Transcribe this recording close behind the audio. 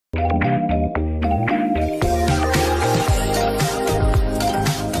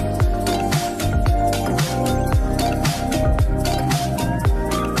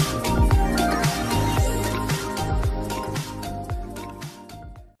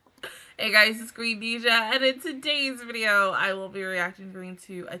Hey guys, it's Queendija, and in today's video, I will be reacting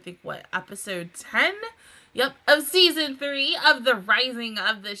to, I think, what, episode 10? Yep, of season 3 of The Rising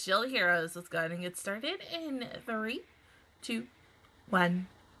of the Shield Heroes. Let's go ahead and get started in 3, 2, 1,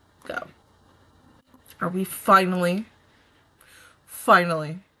 go. Are we finally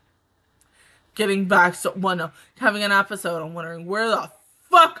getting back to, having an episode? I'm wondering where the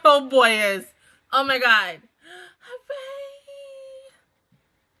fuck homeboy is. Oh my god. Hooray!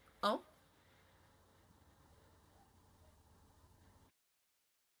 Oh.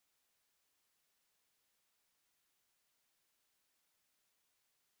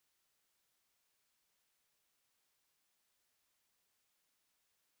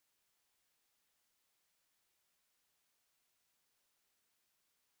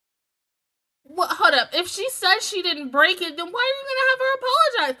 What? Hold up. If she said she didn't break it, then why are you gonna have her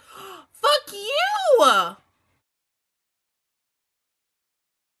apologize? Fuck you!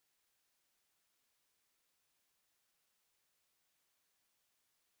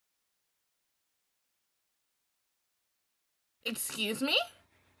 Excuse me?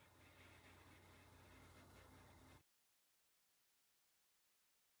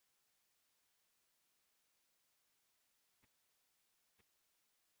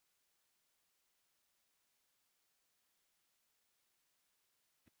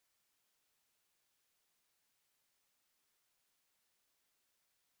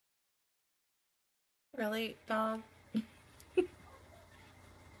 Really, dog?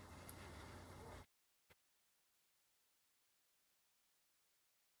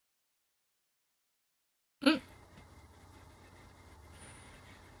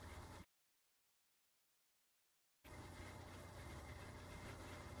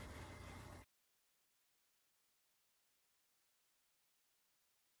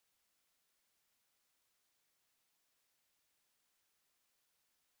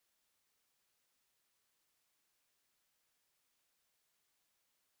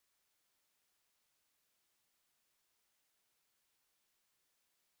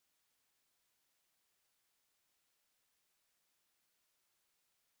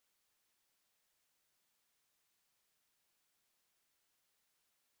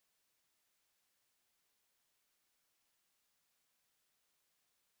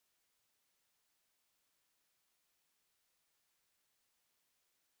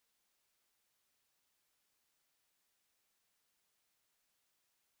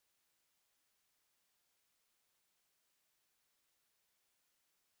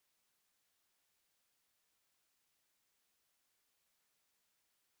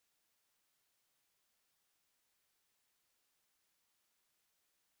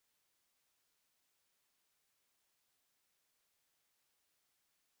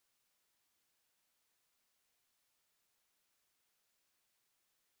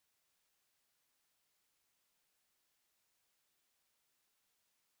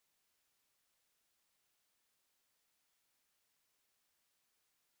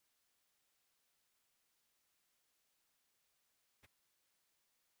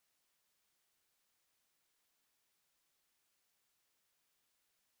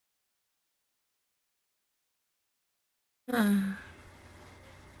 Mm.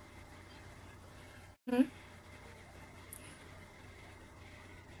 Hmm?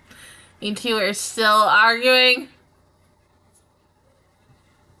 You two are still arguing?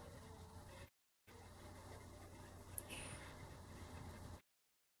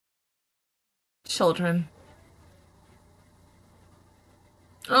 Children.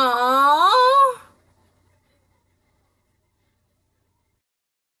 Aww.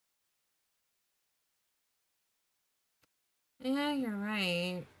 Yeah, you're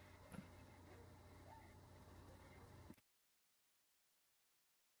right.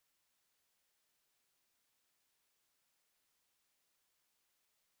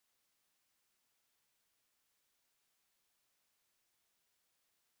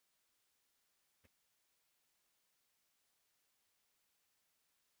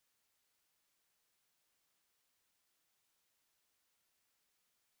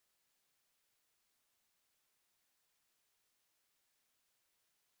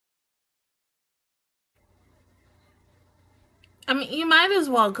 I mean, you might as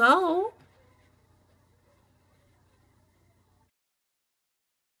well go.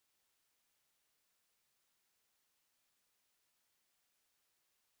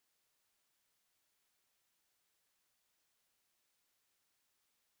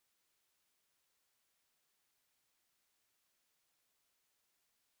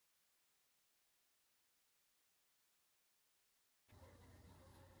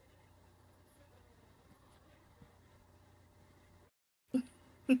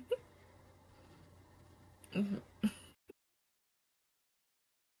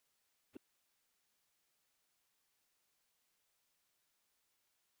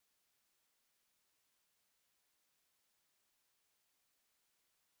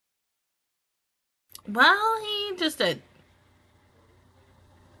 Well, he just did.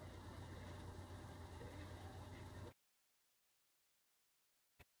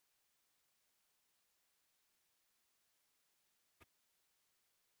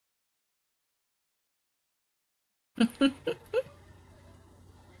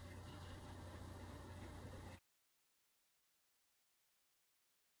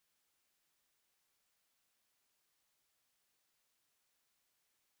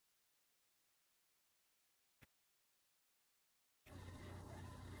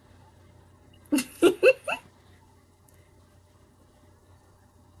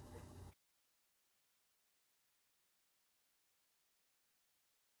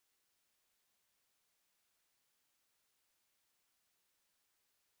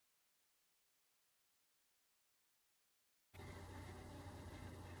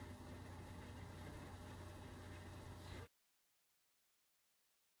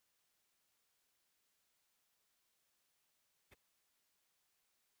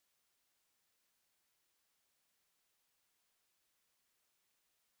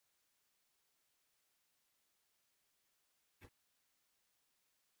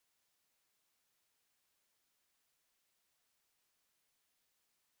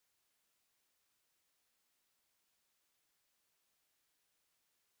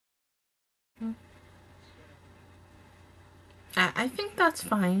 I think that's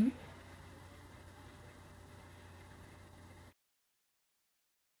fine.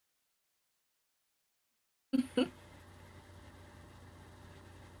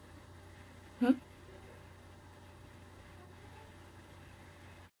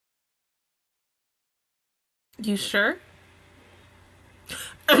 You sure?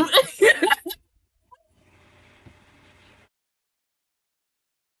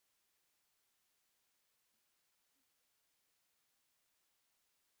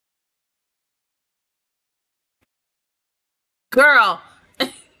 Girl.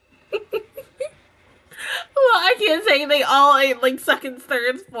 Well, I can't say they all ate like seconds,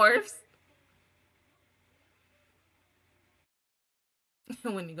 thirds, fourths.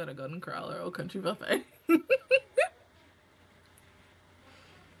 When you go to Golden Corral or Old Country Buffet.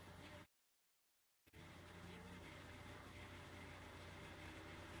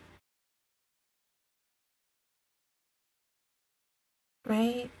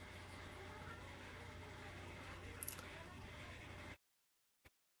 Right?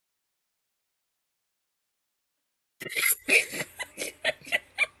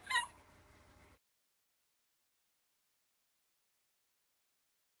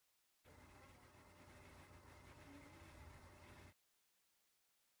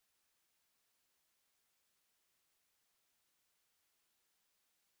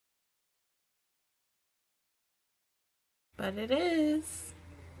 But it is.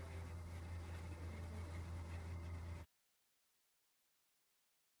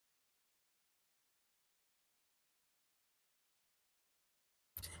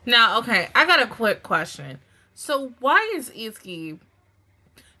 Now, okay, I got a quick question. So why is Izzy?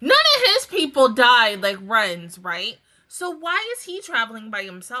 None of his people died like runs, right? So why is he traveling by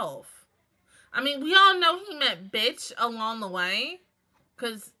himself? I mean, we all know he met bitch along the way,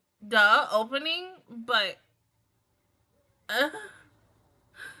 cause duh, opening, but uh,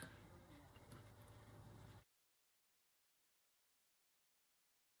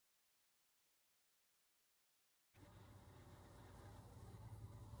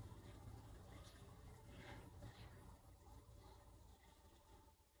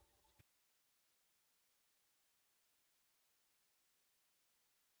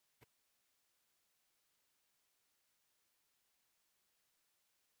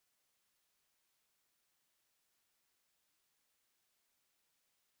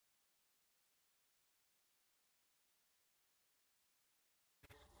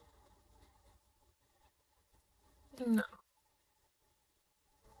 no.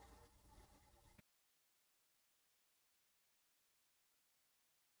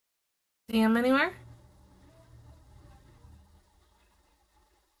 See him anywhere?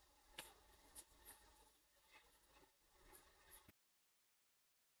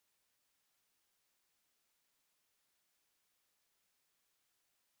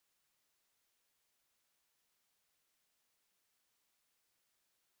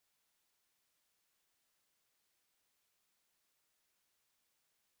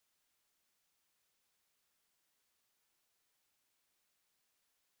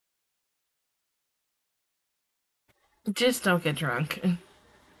 Just don't get drunk.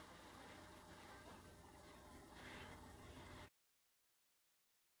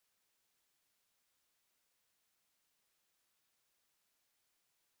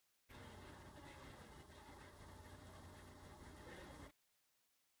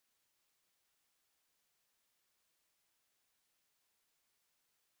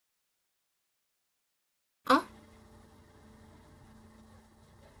 Oh,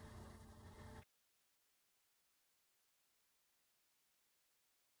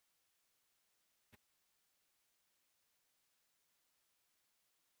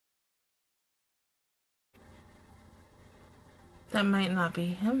 that might not be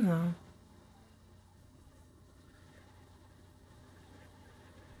him though.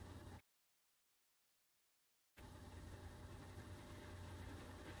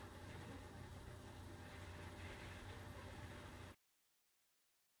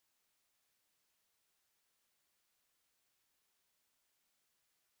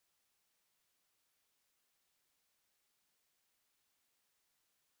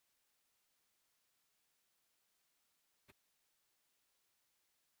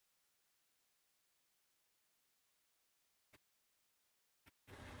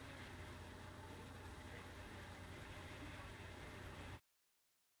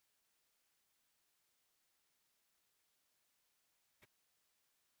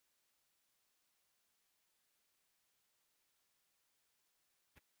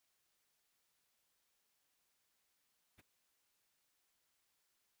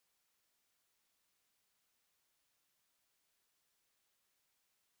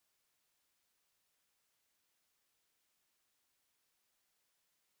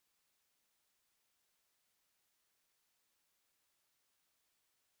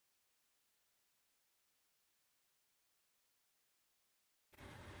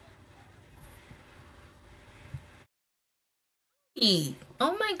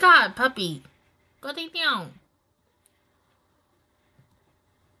 Oh my god, puppy. Go lay down.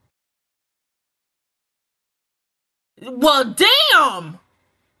 Well, damn!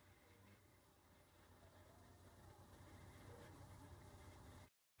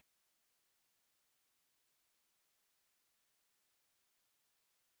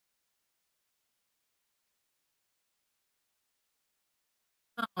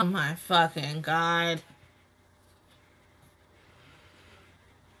 Oh my fucking god.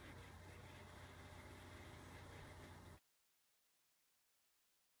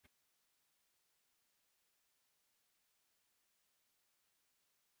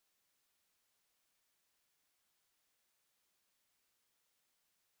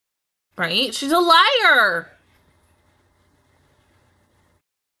 Right? She's a liar.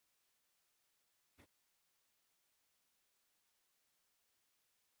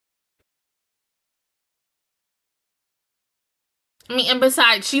 I mean, and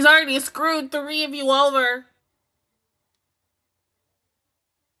besides, she's already screwed three of you over.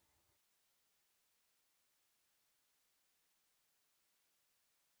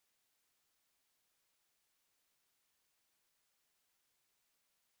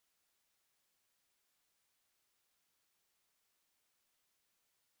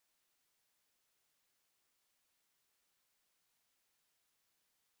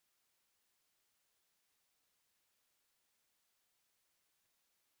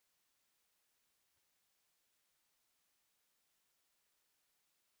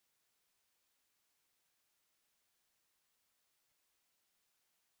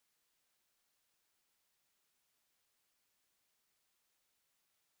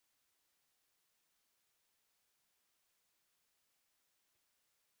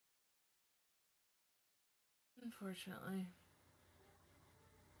 Unfortunately.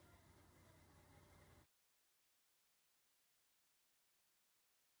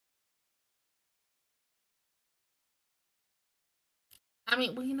 I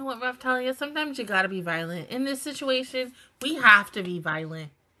mean, well, you know what, Raftalia? Sometimes you gotta be violent. In this situation, we have to be violent.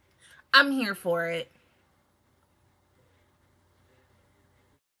 I'm here for it.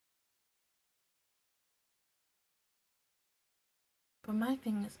 But my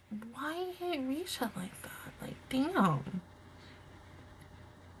thing is, why hit Risha like that? Like, damn.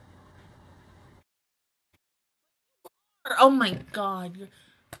 Oh my god.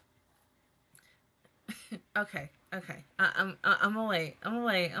 Okay, okay. I'm gonna wait. I'm gonna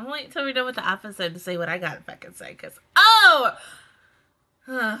wait. I'm gonna wait till we're done with the episode to say what I gotta fucking say. Cause oh,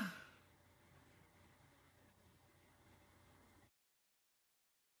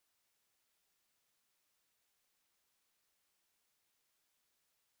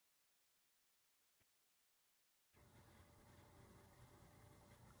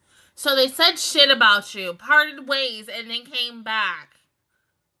 So they said shit about you, parted ways, and then came back.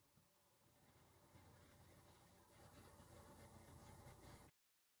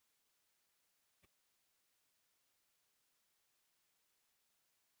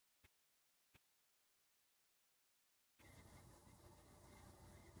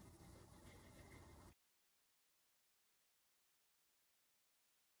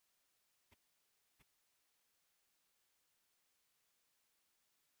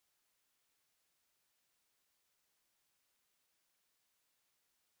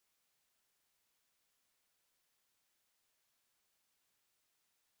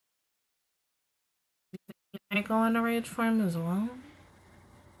 I go into rage form as well.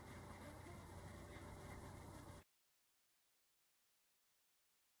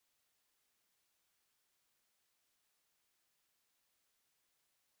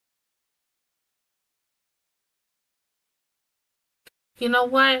 You know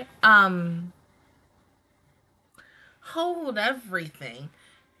what? Hold everything.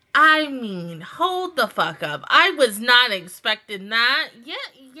 I mean, hold the fuck up. I was not expecting that. Yeah,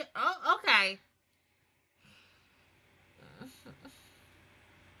 yeah. Oh, okay.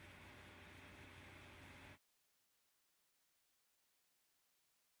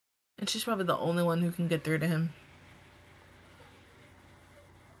 And she's probably the only one who can get through to him.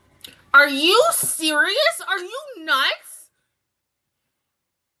 Are you serious? Are you nuts?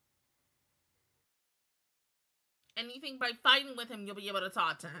 And you think by fighting with him, you'll be able to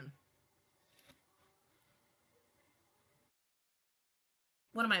talk to him?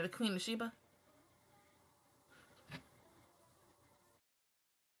 What am I, the Queen of Sheba?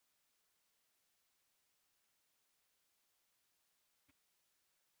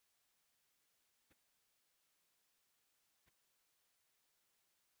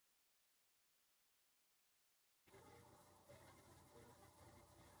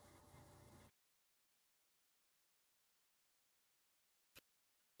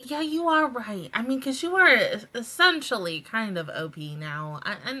 Yeah, you are right. I mean, because you are essentially kind of OP now.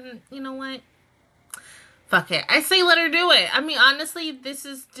 And you know what? Fuck it. I say let her do it. I mean, honestly, this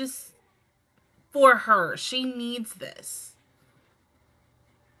is just for her. She needs this.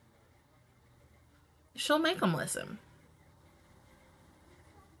 She'll make him listen.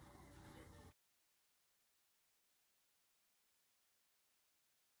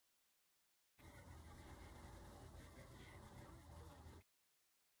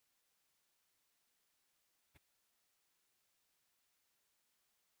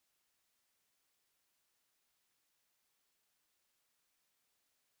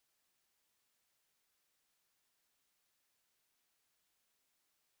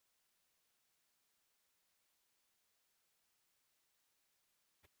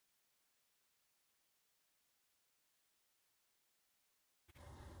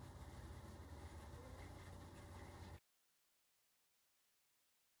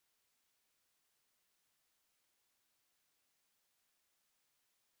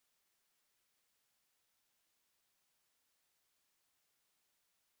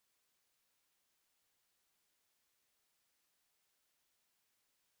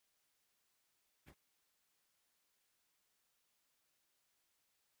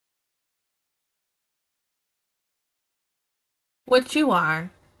 What you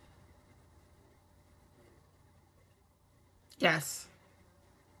are. Yes.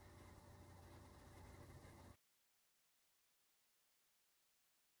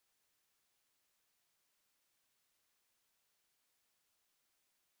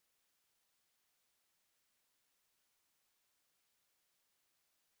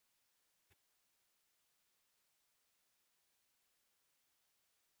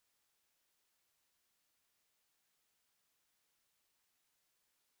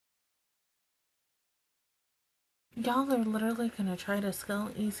 Y'all are literally gonna try to skull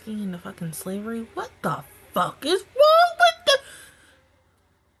Iski into fucking slavery? What the fuck is wrong with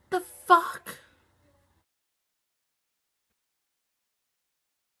the fuck?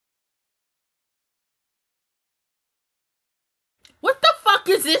 What the fuck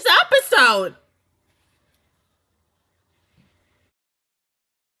is this episode?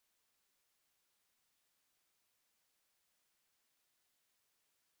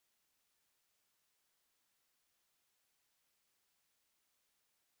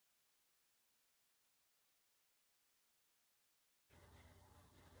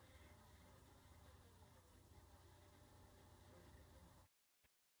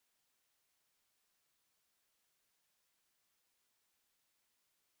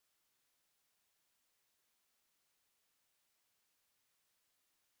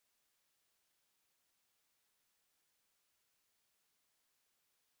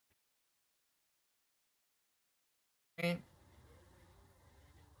 Right.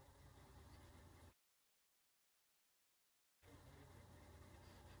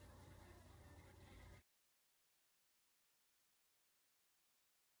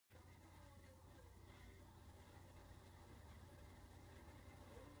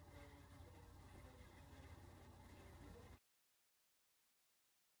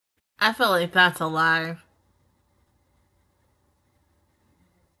 I feel like that's a lie.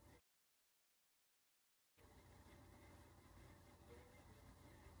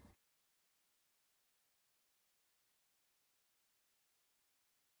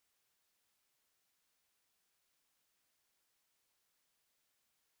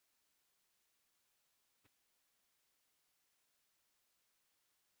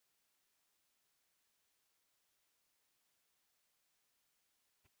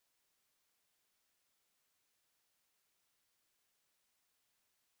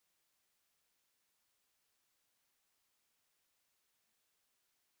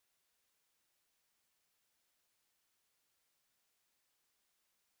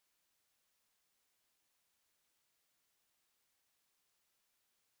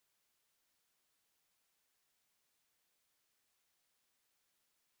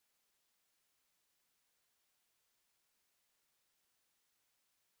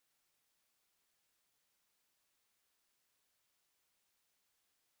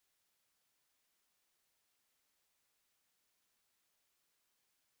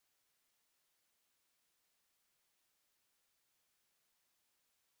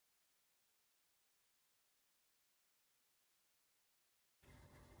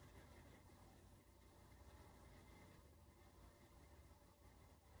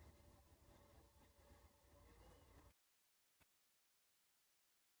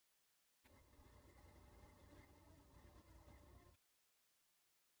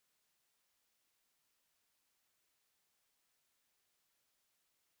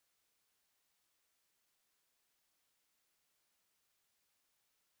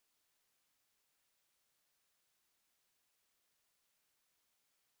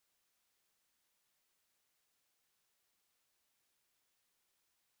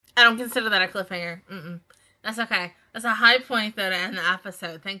 I don't consider that a cliffhanger. That's okay. That's a high point though to end the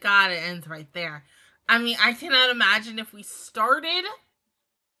episode. Thank God it ends right there. I mean, I cannot imagine if we started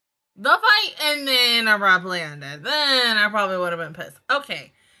the fight and then abruptly ended. Then I probably would have been pissed.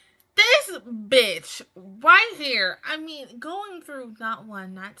 Okay. This bitch right here. I mean, going through not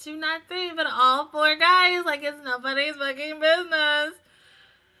one, not two, not three, but all four guys like it's nobody's fucking business.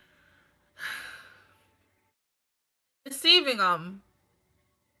 Deceiving them.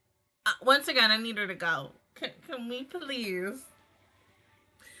 Once again, I need her to go. Can we please?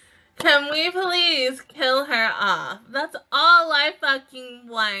 Can we please kill her off? That's all I fucking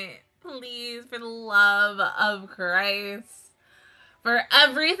want. Please, for the love of Christ. For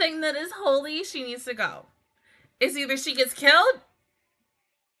everything that is holy, she needs to go. It's either she gets killed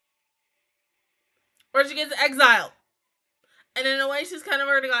or she gets exiled. And in a way, she's kind of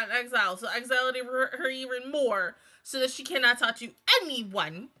already gotten exiled. So exile her even more so that she cannot talk to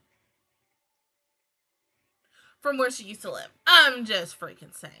anyone from where she used to live. I'm just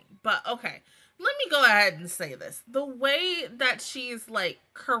freaking saying. But okay, let me go ahead and say this. The way that she's like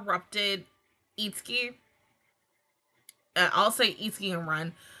corrupted Itsuki, I'll say Itsuki and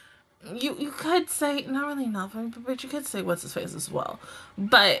Run. You could say not really nothing, but you could say what's his face as well.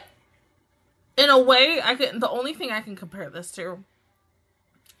 But in a way, I could. The only thing I can compare this to,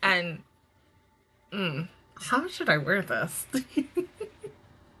 and how should I wear this?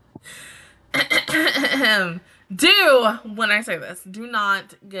 Do when I say this, do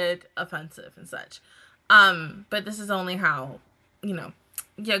not get offensive and such. But this is only how, you know,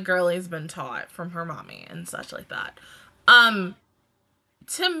 yeah, girlie's been taught from her mommy and such like that.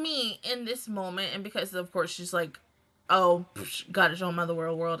 To me, in this moment, and because of course she's like, oh, gotta show him how the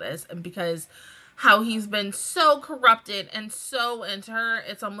world is, and because how he's been so corrupted and so into her,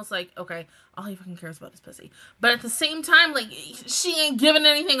 it's almost like, okay, all he fucking cares about is pussy. But at the same time, like, she ain't giving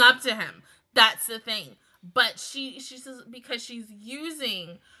anything up to him. That's the thing. But she says because she's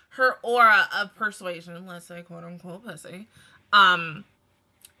using her aura of persuasion, let's say quote unquote pussy,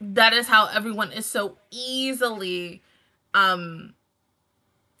 that is how everyone is so easily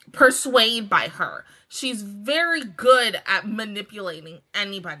persuaded by her. She's very good at manipulating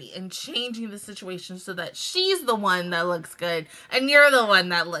anybody and changing the situation so that she's the one that looks good and you're the one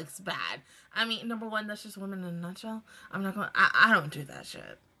that looks bad. I mean, number one, that's just women in a nutshell. I'm not going I don't do that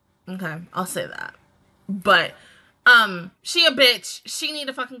shit. Okay, I'll say that. But she a bitch. She need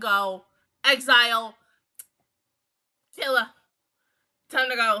to fucking go. Exile. Kill her. Time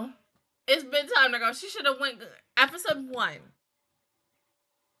to go. It's been time to go. She should have went episode 1.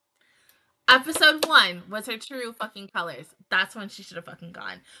 Episode 1 was her true fucking colors. That's when she should have fucking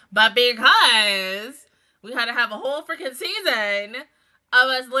gone. But because we had to have a whole freaking season of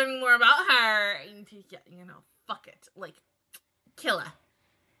us learning more about her, you know, fuck it. Like, kill her.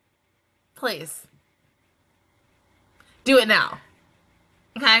 Please. Do it now.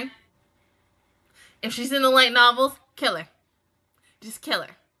 Okay? If she's in the light novels, kill her. Just kill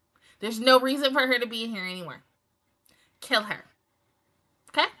her. There's no reason for her to be here anymore. Kill her.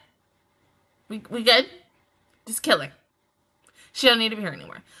 Okay? We good? Just kill her. She don't need to be here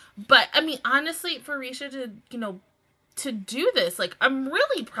anymore. But, I mean, honestly, for Risha to, you know, to do this, like, I'm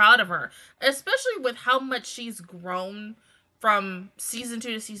really proud of her. Especially with how much she's grown from season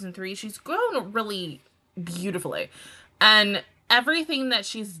 2 to season 3. She's grown really beautifully. And everything that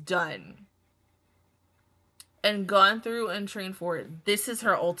she's done and gone through and trained for it, this is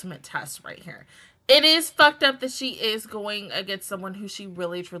her ultimate test right here. It is fucked up that she is going against someone who she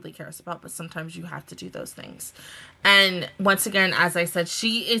really, truly cares about, but sometimes you have to do those things. And once again, as I said,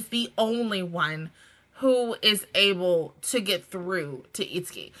 she is the only one who is able to get through to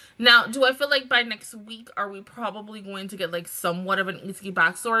Itsuki. Now, do I feel like by next week, are we probably going to get like somewhat of an Itsuki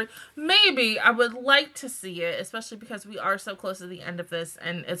backstory? Maybe. I would like to see it, especially because we are so close to the end of this,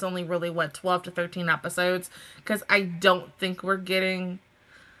 and it's only really, what, 12 to 13 episodes? Because I don't think we're getting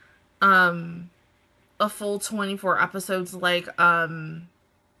a full 24 episodes like, I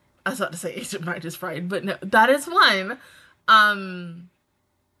was about to say Agent Might is Fried, but no, that is one.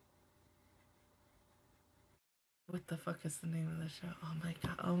 What the fuck is the name of the show? Oh my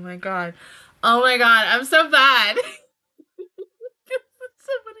god, oh my god. Oh my god, I'm so bad. So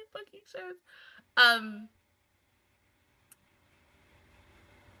many fucking shows.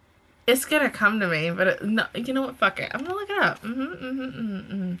 It's gonna come to me, but no, you know what, fuck it. I'm gonna look it up.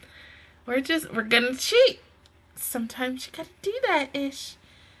 We're gonna cheat. Sometimes you gotta do that ish.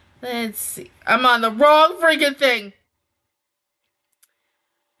 Let's see. I'm on the wrong freaking thing.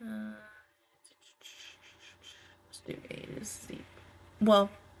 Let's do A to Z. Well,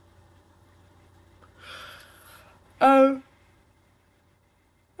 let's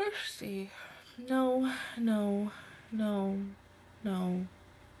see. No.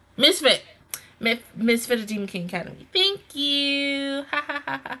 Misfit. Misfit of Demon King Academy. Thank you. Ha ha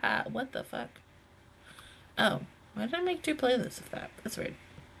ha ha ha. What the fuck? Oh, why did I make 2 playlists of that? That's weird.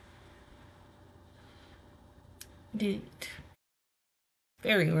 Delete.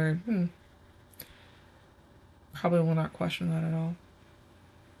 Very weird. Probably will not question that at all.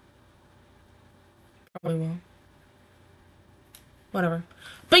 Probably will. Whatever.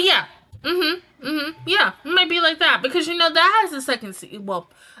 But yeah. Yeah, it might be like that. Because, you know, that has a second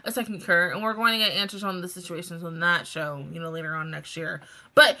cure. And we're going to get answers on the situations on that show, you know, later on next year.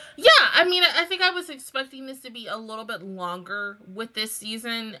 But, yeah, I mean, I think I was expecting this to be a little bit longer with this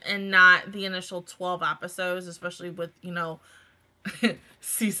season and not the initial 12 episodes, especially with, you know,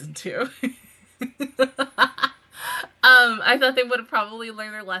 season 2. I thought they would have probably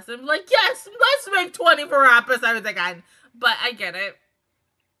learned their lesson. Like, yes, let's make 24 episodes again. But I get it.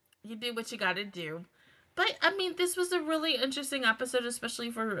 You do what you gotta do. But, I mean, this was a really interesting episode, especially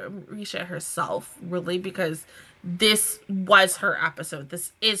for Risha herself, really, because this was her episode.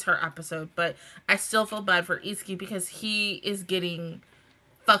 This is her episode. But I still feel bad for Itsuki because he is getting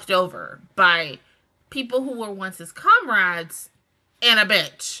fucked over by people who were once his comrades and a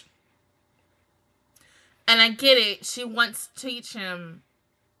bitch. And I get it. She wants to teach him,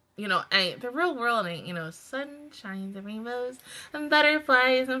 you know, the real world ain't, you know, sunshines and rainbows and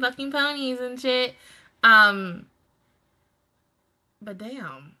butterflies and fucking ponies and shit. But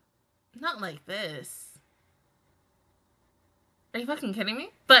damn, not like this. Are you fucking kidding me?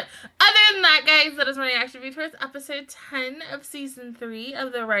 But other than that, guys, that is my reaction video towards episode 10 of season 3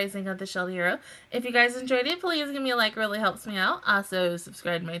 of The Rising of the Shield Hero. If you guys enjoyed it, please give me a like. It really helps me out. Also,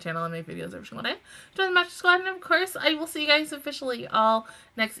 subscribe to my channel and make videos every single day. Join the Master Squad, and of course, I will see you guys officially all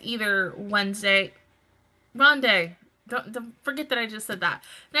next either Wednesday. Wrong day. Don't forget that I just said that.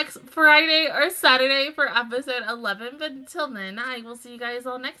 Next Friday or Saturday for episode 11. But until then, I will see you guys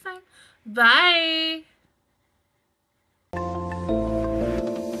all next time. Bye!